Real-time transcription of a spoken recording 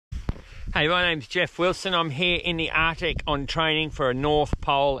Hey, my name's Geoff Wilson. I'm here in the Arctic on training for a North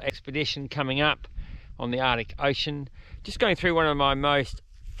Pole expedition coming up on the Arctic Ocean. Just going through one of my most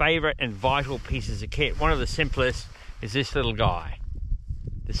favourite and vital pieces of kit. One of the simplest is this little guy,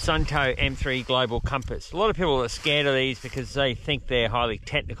 the Suunto M3 Global Compass. A lot of people are scared of these because they think they're highly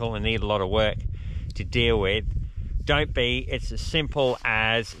technical and need a lot of work to deal with. Don't be. It's as simple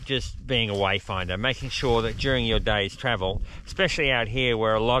as just being a wayfinder, making sure that during your day's travel, especially out here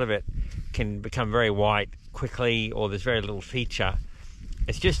where a lot of it can become very white quickly or there's very little feature,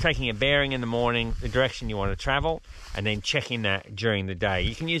 it's just taking a bearing in the morning, the direction you want to travel, and then checking that during the day.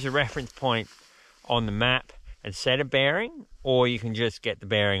 You can use a reference point on the map and set a bearing, or you can just get the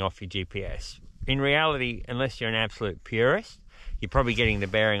bearing off your GPS. In reality, unless you're an absolute purist, you're probably getting the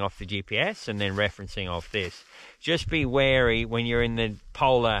bearing off the GPS and then referencing off this. Just be wary when you're in the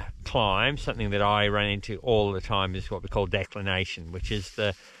polar climb. Something that I run into all the time is what we call declination, which is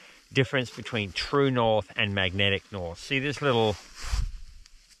the difference between true north and magnetic north. See this little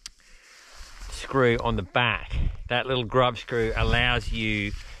screw on the back? That little grub screw allows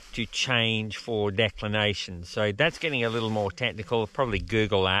you to change for declination. So that's getting a little more technical. Probably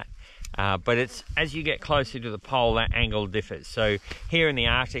Google that. But it's as you get closer to the pole, that angle differs. So here in the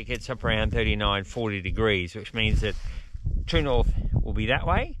Arctic, it's up around 39, 40 degrees, which means that true north will be that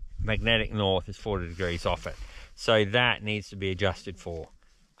way. Magnetic north is 40 degrees off it. So that needs to be adjusted for.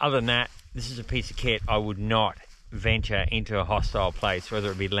 Other than that, this is a piece of kit I would not venture into a hostile place,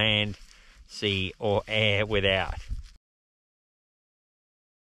 whether it be land, sea, or air, without.